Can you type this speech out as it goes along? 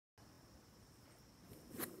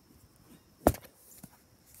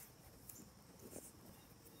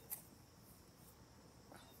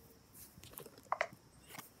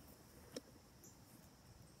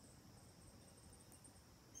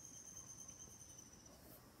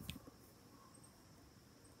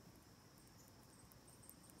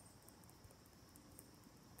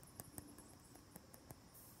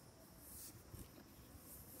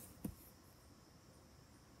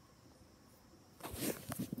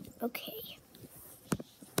Okay.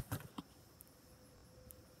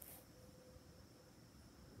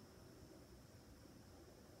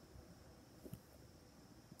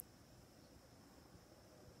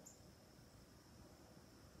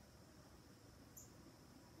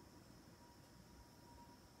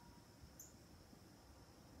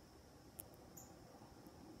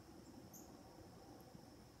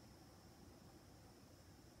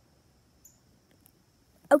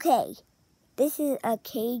 Okay, this is a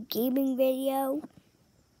Cade gaming video.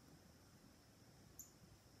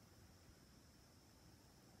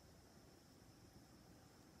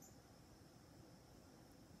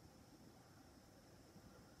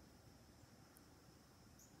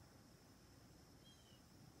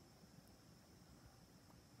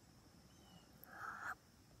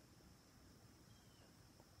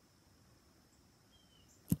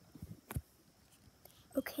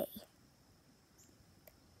 Okay.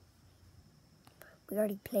 We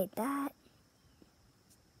already played that.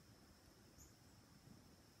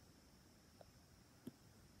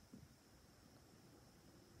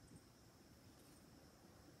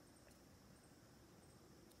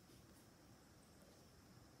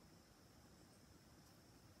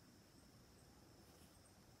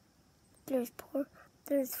 There's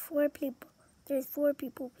four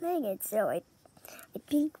people playing it, so I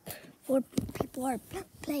think 4 people are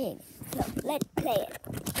playing it. So let's play it.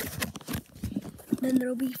 Then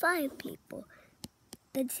there'll be 5 people,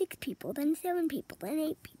 then 6 people, then 7 people, then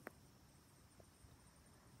 8 people.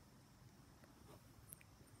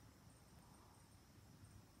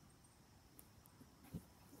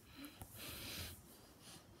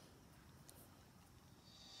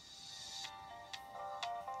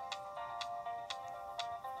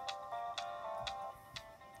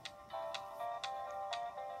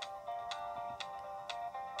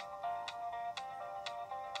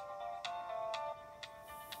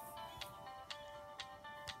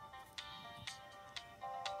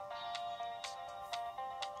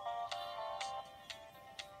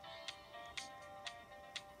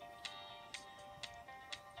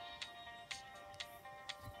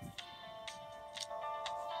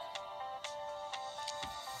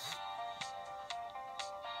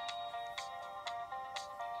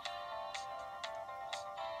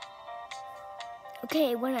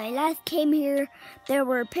 Okay, when I last came here, there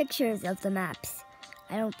were pictures of the maps.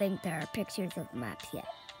 I don't think there are pictures of the maps yet.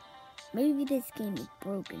 Maybe this game is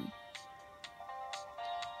broken.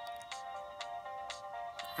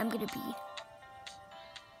 I'm gonna be...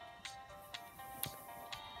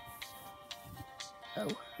 Oh,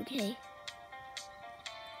 okay.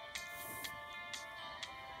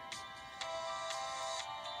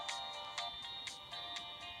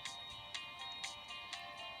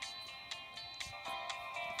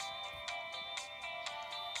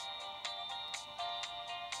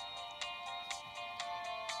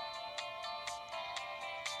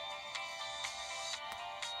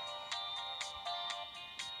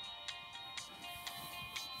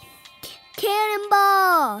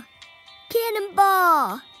 Cannonball!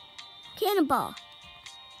 Cannonball! Cannonball!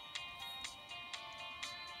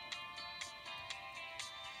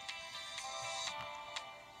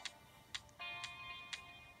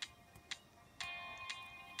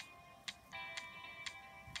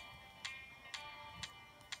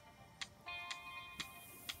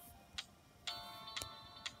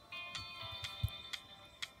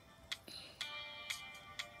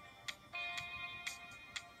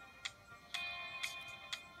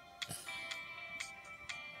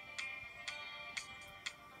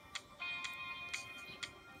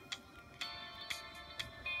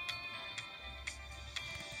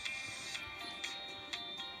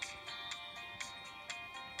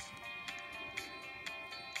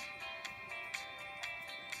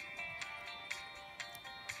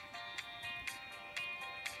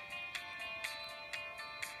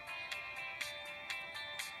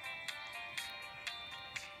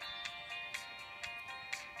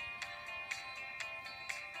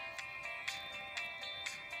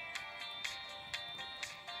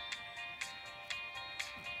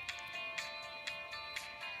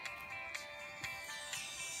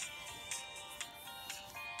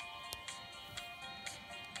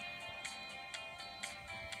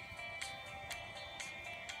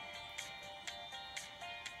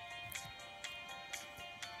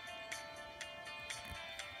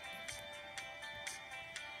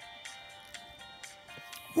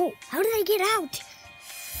 Whoa, how did I get out?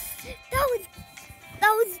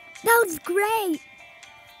 That was great.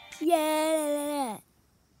 Yeah.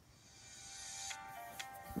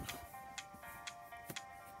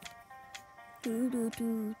 Do.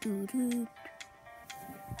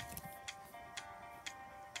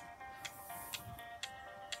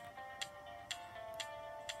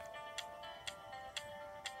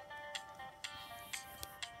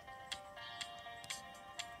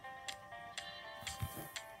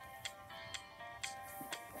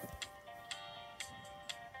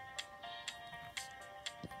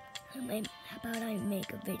 How about I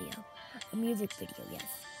make a video? A music video, yes.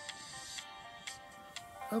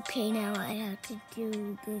 Okay, now I have to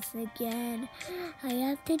do this again. I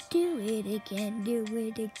have to do it again, do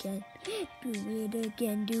it again. Do it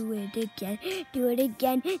again, do it again. Do it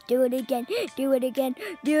again, do it again. Do it again,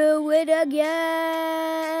 do it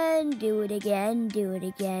again. Do it again, do it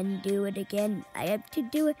again, do it again. I have to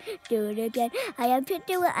do it again. I have to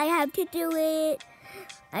do it, I have to do it.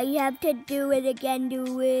 I have to do it again,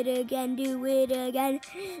 do it again, do it again.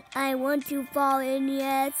 I want to fall in,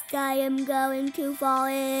 yes, I am going to fall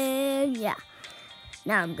in, yeah.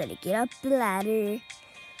 Now I'm gonna get up the ladder,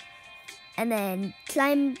 and then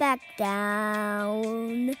climb back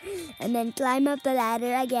down, and then climb up the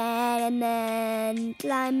ladder again, and then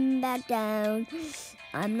climb back down.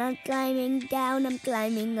 I'm not climbing down, I'm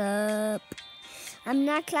climbing up. I'm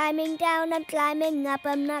not climbing down, I'm climbing up.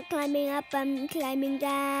 I'm not climbing up, I'm climbing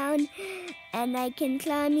down. And I can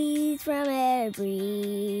climb these from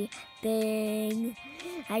everything.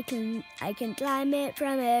 I can climb it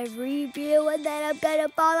from every view, and then I'm gonna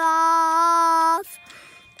fall off.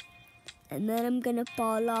 And then I'm gonna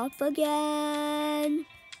fall off again.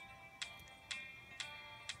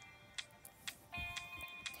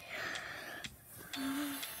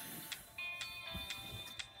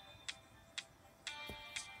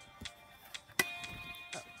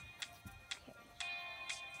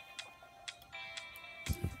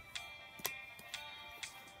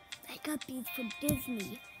 I got these from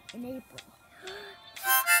Disney in April.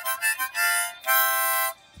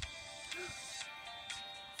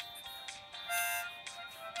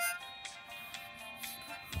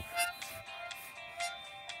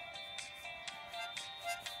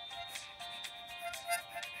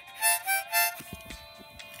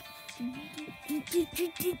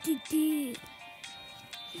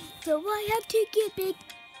 So I have to get big.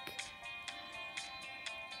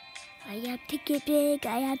 I have to get big,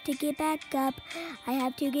 I have to get back up. I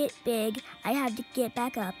have to get big, I have to get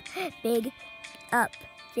back up. Big, up,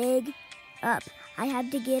 big, up. I have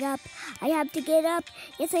to get up, I have to get up.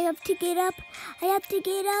 Yes, I have to get up, I have to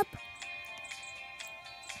get up.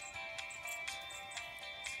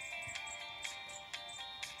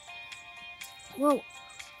 Whoa,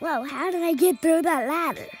 whoa, how did I get through that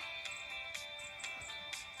ladder?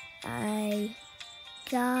 I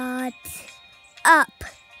got up.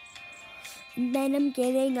 And then I'm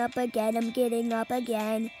getting up again, I'm getting up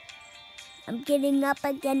again. I'm getting up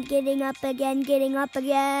again, getting up again, getting up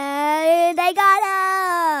again. I got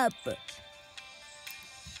up!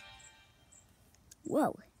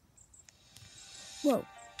 Whoa. Whoa.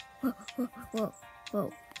 Whoa, whoa, whoa,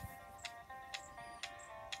 whoa.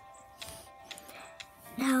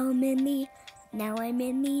 Now I'm in the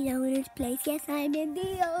owner's place. Yes, I'm in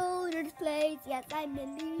the owner's place. Yes, I'm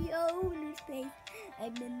in the owner's place.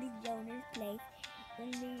 I'm in the owner's place.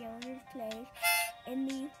 In the owner's place. In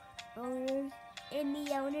the owner's place. In the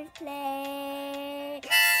owner's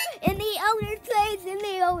place. In the owner's place. In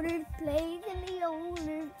the owner's place. In the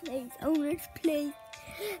owner's place. Owner's place.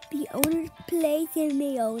 The owner's place. In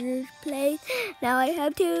the owner's place. Now I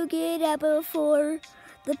have to get up before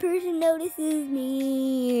the person notices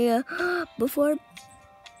me. Before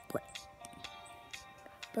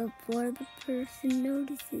the person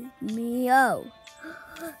notices me. Oh,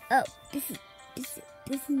 this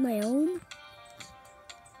is my home.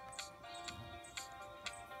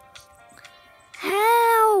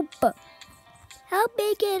 Help! Help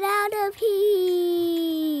me get out of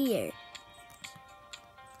here.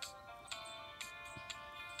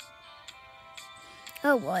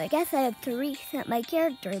 Oh, well, I guess I have to reset my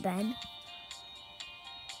character then.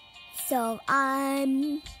 So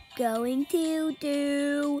I'm going to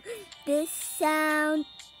do this sound.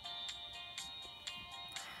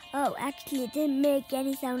 Oh, actually it didn't make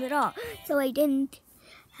any sound at all. So I didn't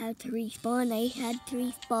have to respawn. I had to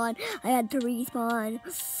respawn. I had to respawn.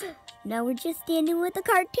 Now we're just standing with a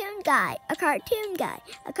cartoon guy. A cartoon guy.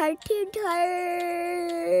 A cartoon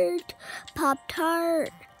tart.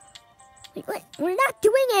 Pop-Tart. Wait, what? We're not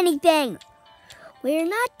doing anything. We're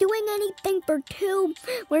not doing anything for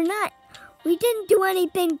we didn't do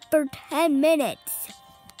anything for 10 minutes.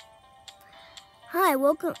 Hi,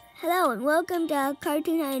 hello, and welcome to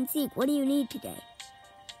Cartoon Hide and Seek. What do you need today?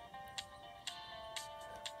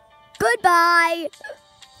 Goodbye.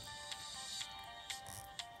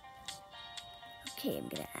 Okay, I'm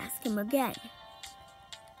gonna ask him again.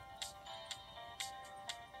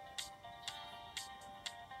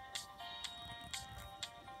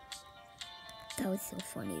 That was so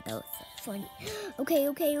funny. That was so funny. Okay.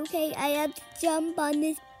 I have to jump on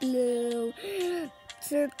this blue.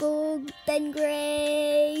 circle, then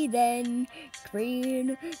gray, then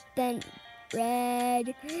green, then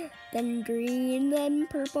red, then green, then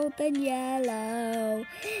purple, then yellow,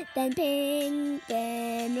 then pink,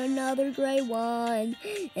 then another gray one,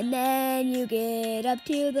 and then you get up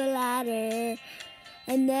to the ladder,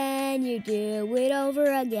 and then you do it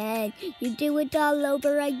over again. You do it all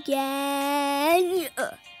over again.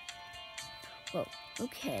 Whoa,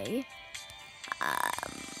 okay.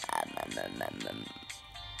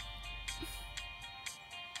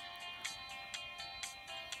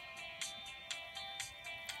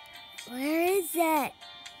 Where is it?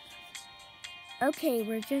 Okay,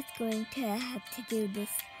 we're just going to have to do this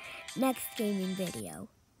next gaming video.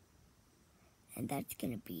 And that's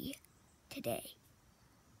going to be today.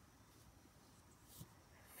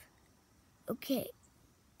 Okay,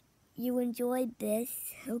 you enjoyed this,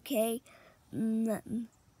 okay?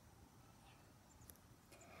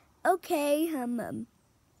 Okay,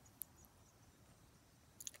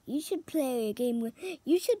 you should play a game with,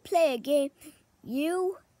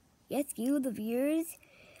 yes, you, the viewers,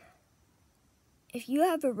 if you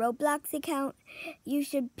have a Roblox account, you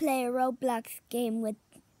should play a Roblox game with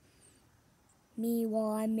me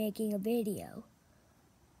while I'm making a video.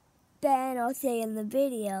 Then I'll say in the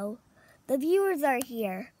video, the viewers are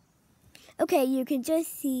here. Okay, you can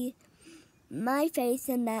just see my face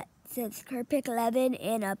and that says Kerpic 11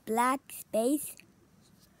 in a black space.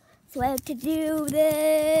 So I have to do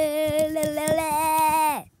this.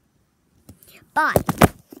 Bye.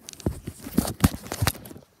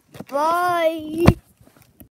 Bye.